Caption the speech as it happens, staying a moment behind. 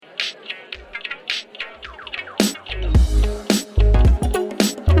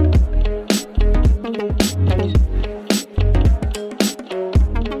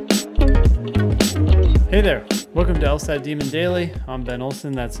Welcome to LSAT Demon Daily. I'm Ben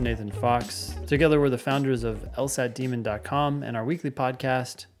Olson. That's Nathan Fox. Together, we're the founders of LSATdemon.com and our weekly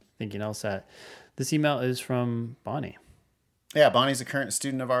podcast, Thinking LSAT. This email is from Bonnie. Yeah, Bonnie's a current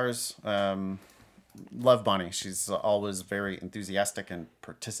student of ours. Love Bonnie. She's always very enthusiastic and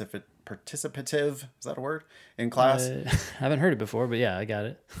participative. Is that a word? In class? I haven't heard it before, but yeah, I got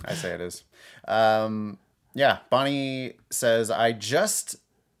it. I say it is. Yeah, Bonnie says,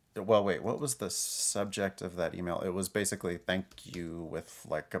 well, wait, what was the subject of that email? It was basically thank you with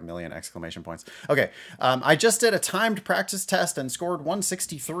like a million exclamation points. Okay. I just did a timed practice test and scored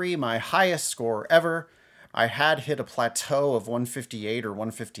 163, my highest score ever. I had hit a plateau of 158 or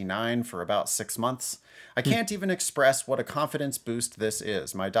 159 for about 6 months. I can't even express what a confidence boost this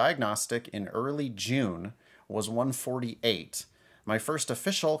is. My diagnostic in early June was 148. My first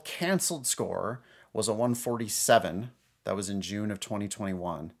official canceled score was a 147. That was in June of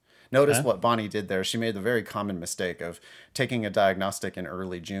 2021. Notice what Bonnie did there. She made the very common mistake of taking a diagnostic in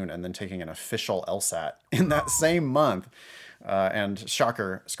early June and then taking an official LSAT in that same month. And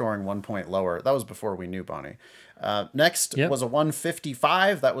shocker, scoring 1 point lower. That was before we knew Bonnie. Next was a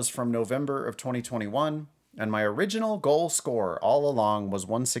 155. That was from November of 2021. And my original goal score all along was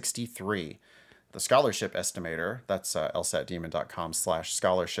 163. The scholarship estimator, that's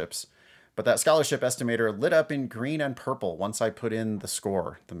lsatdemon.com/scholarships. But that scholarship estimator lit up in green and purple once I put in the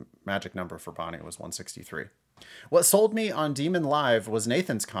score. The magic number for Bonnie was 163. What sold me on Demon Live was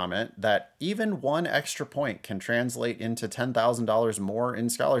Nathan's comment that even one extra point can translate into $10,000 more in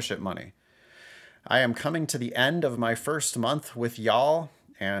scholarship money. I am coming to the end of my first month with y'all,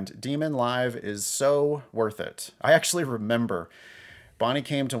 and Demon Live is so worth it. I actually remember Bonnie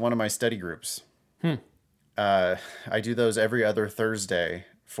came to one of my study groups. I do those every other Thursday,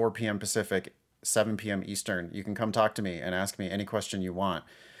 4 p.m. Pacific, 7 p.m. Eastern. You can come talk to me and ask me any question you want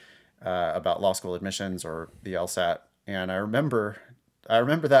about law school admissions or the LSAT. And I remember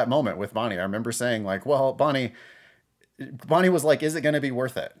that moment with Bonnie. I remember saying like, well, Bonnie was like, is it going to be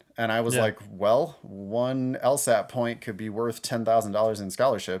worth it? And I was like, well, one LSAT point could be worth $10,000 in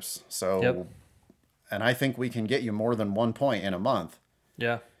scholarships. So, and I think we can get you more than 1 point in a month.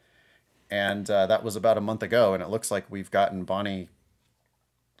 Yeah. And that was about a month ago. And it looks like we've gotten Bonnie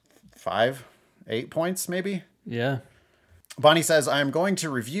 8 points, maybe. Yeah. Bonnie says, I am going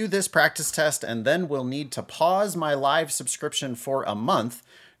to review this practice test and then will need to pause my live subscription for a month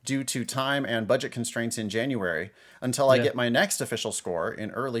due to time and budget constraints in January until I get my next official score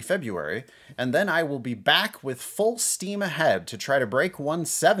in early February. And then I will be back with full steam ahead to try to break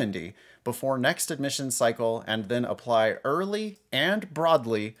 170 before next admission cycle and then apply early and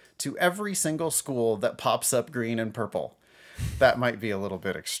broadly to every single school that pops up green and purple. That might be a little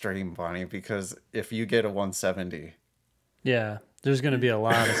bit extreme, Bonnie, because if you get a 170... Yeah, there's going to be a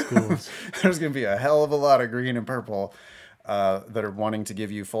lot of schools. There's going to be a hell of a lot of green and purple that are wanting to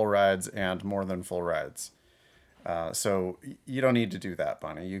give you full rides and more than full rides. So you don't need to do that,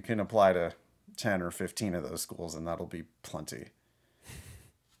 Bonnie. You can apply to 10 or 15 of those schools, and that'll be plenty.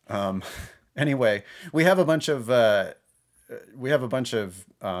 Anyway, we have a bunch of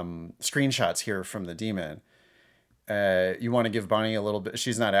screenshots here from the Demon. You want to give Bonnie a little bit,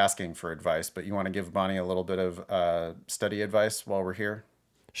 she's not asking for advice, but you want to give Bonnie a little bit of study advice while we're here?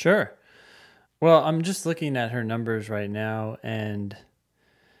 Sure. Well, I'm just looking at her numbers right now, and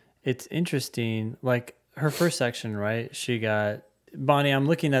it's interesting. Like her first section, right? She got, Bonnie, I'm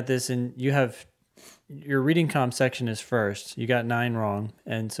looking at this, and you have, your reading comp section is first. You got 9 wrong,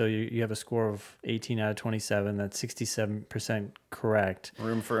 and so you have a score of 18 out of 27. That's 67% correct.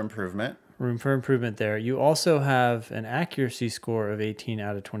 Room for improvement. Room for improvement there. You also have an accuracy score of 18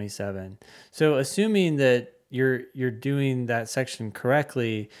 out of 27. So assuming that you're doing that section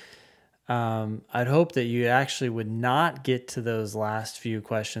correctly, I'd hope that you actually would not get to those last few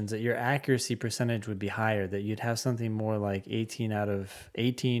questions, that your accuracy percentage would be higher, that you'd have something more like 18 out of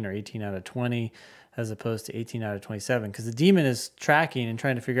 18 or 18 out of 20 as opposed to 18 out of 27, because the Demon is tracking and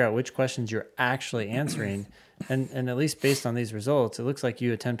trying to figure out which questions you're actually answering. And at least based on these results, it looks like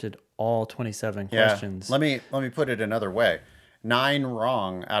you attempted all 27 questions. Let me put it another way. 9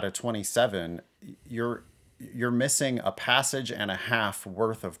 wrong out of 27, you're missing a passage and a half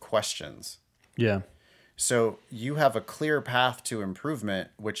worth of questions. Yeah. So you have a clear path to improvement,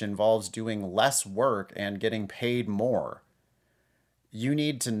 which involves doing less work and getting paid more. You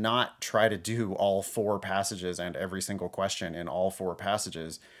need to not try to do all 4 passages and every single question in all 4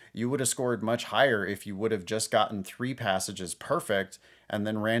 passages. You would have scored much higher if you would have just gotten 3 passages perfect and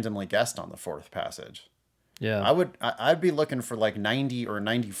then randomly guessed on the 4th passage. Yeah. I'd be looking for like 90 or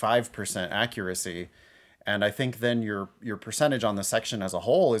 95% accuracy. And I think then your percentage on the section as a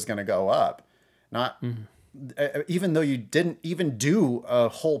whole is going to go up. Not even though you didn't even do a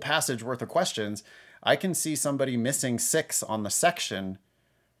whole passage worth of questions, I can see somebody missing 6 on the section,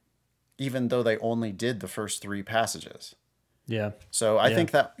 even though they only did the first 3 passages. Yeah. So I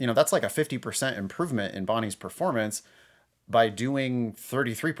think that, that's like a 50% improvement in Bonnie's performance by doing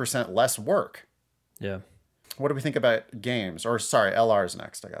 33% less work. Yeah. What do we think about games? Or sorry, LR's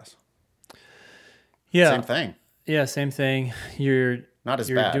next, I guess. Yeah. Same thing. Yeah, same thing. You're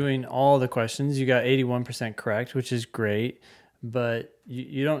bad. doing all the questions. You got 81% correct, which is great, but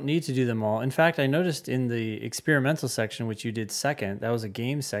you don't need to do them all. In fact, I noticed in the experimental section, which you did second, that was a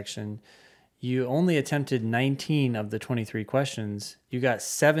game section, you only attempted 19 of the 23 questions. You got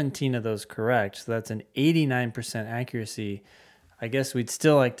 17 of those correct. So that's an 89% accuracy. I guess we'd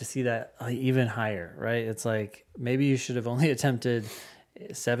still like to see that even higher, right? It's like maybe you should have only attempted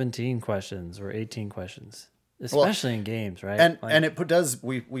 17 questions or 18 questions, especially in games, right? And it does,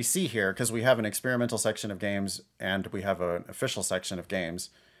 we see here, because we have an experimental section of games and we have an official section of games,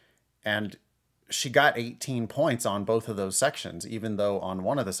 and she got 18 points on both of those sections, even though on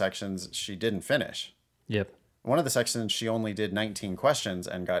one of the sections she didn't finish. Yep. One of the sections she only did 19 questions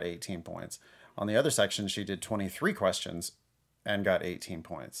and got 18 points. On the other section, she did 23 questions and got 18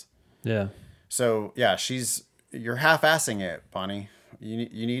 points. Yeah. So yeah, you're half-assing it, Bonnie.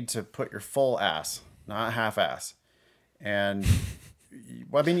 You need to put your full ass, not half-ass. And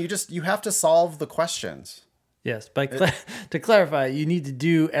I mean, you have to solve the questions. Yes, to clarify, you need to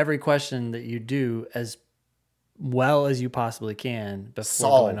do every question that you do as well as you possibly can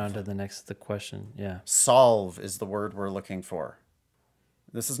before going on to the question. Yeah. Solve is the word we're looking for.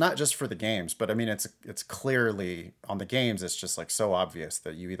 This is not just for the games, but I mean, it's clearly on the games. It's just like so obvious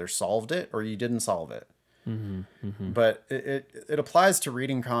that you either solved it or you didn't solve it. Mm-hmm, mm-hmm. But it applies to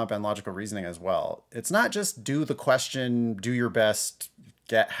reading comp and logical reasoning as well. It's not just do the question, do your best,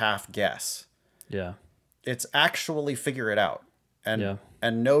 get half guess. Yeah. It's actually figure it out and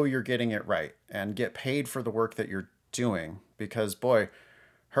know you're getting it right and get paid for the work that you're doing, because boy,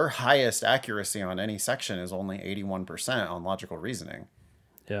 her highest accuracy on any section is only 81% on logical reasoning.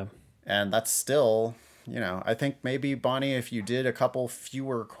 Yeah. And that's still, I think maybe, Bonnie, if you did a couple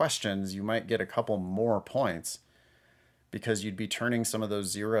fewer questions, you might get a couple more points because you'd be turning some of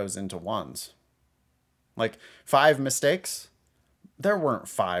those zeros into ones. Like 5 mistakes. There weren't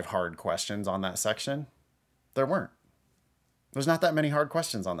 5 hard questions on that section. There weren't. There's not that many hard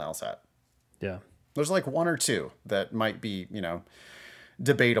questions on the LSAT. Yeah. There's like 1 or 2 that might be,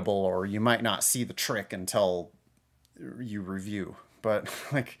 debatable, or you might not see the trick until you review. But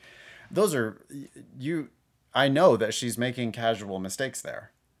like those are I know that she's making casual mistakes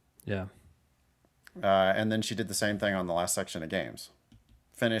there. Yeah. And then she did the same thing on the last section of games.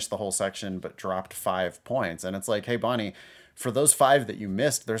 Finished the whole section, but dropped 5 points. And it's like, hey, Bonnie, for those 5 that you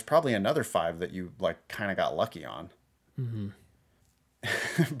missed, there's probably another 5 that you like kind of got lucky on. Mm-hmm.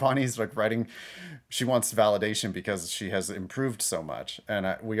 Bonnie's like writing, she wants validation because she has improved so much.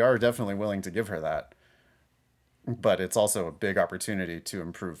 And we are definitely willing to give her that. But it's also a big opportunity to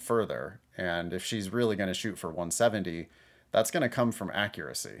improve further. And if she's really going to shoot for 170, that's going to come from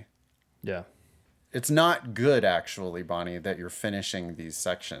accuracy. Yeah. It's not good, actually, Bonnie, that you're finishing these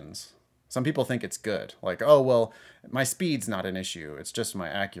sections. Some people think it's good. Like, oh, well, my speed's not an issue. It's just my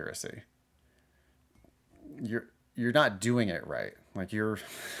accuracy. You're not doing it right. Like you're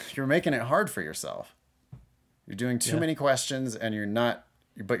making it hard for yourself. You're doing too many questions and you're not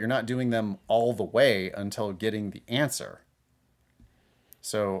doing them all the way until getting the answer.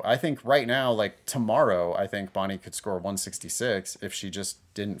 So I think right now, like tomorrow, I think Bonnie could score 166 if she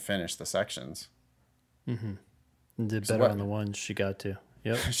just didn't finish the sections. Mm-hmm. And did better on the ones she got to.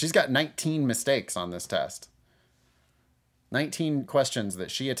 Yep. She's got 19 mistakes on this test. 19 questions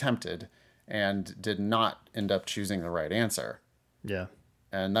that she attempted and did not end up choosing the right answer. Yeah.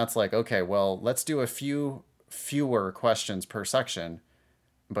 And that's like, okay, well, let's do a few fewer questions per section,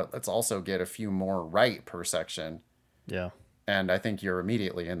 but let's also get a few more right per section. Yeah. And I think you're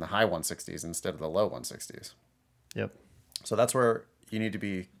immediately in the high 160s instead of the low 160s. Yep. So that's where you need to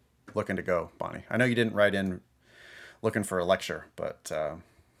be looking to go, Bonnie. I know you didn't write in looking for a lecture, but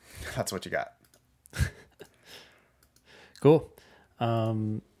that's what you got. Cool.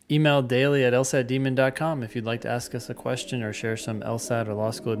 Email daily@lsatdemon.com if you'd like to ask us a question or share some LSAT or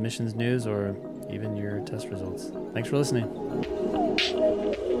law school admissions news or even your test results. Thanks for listening.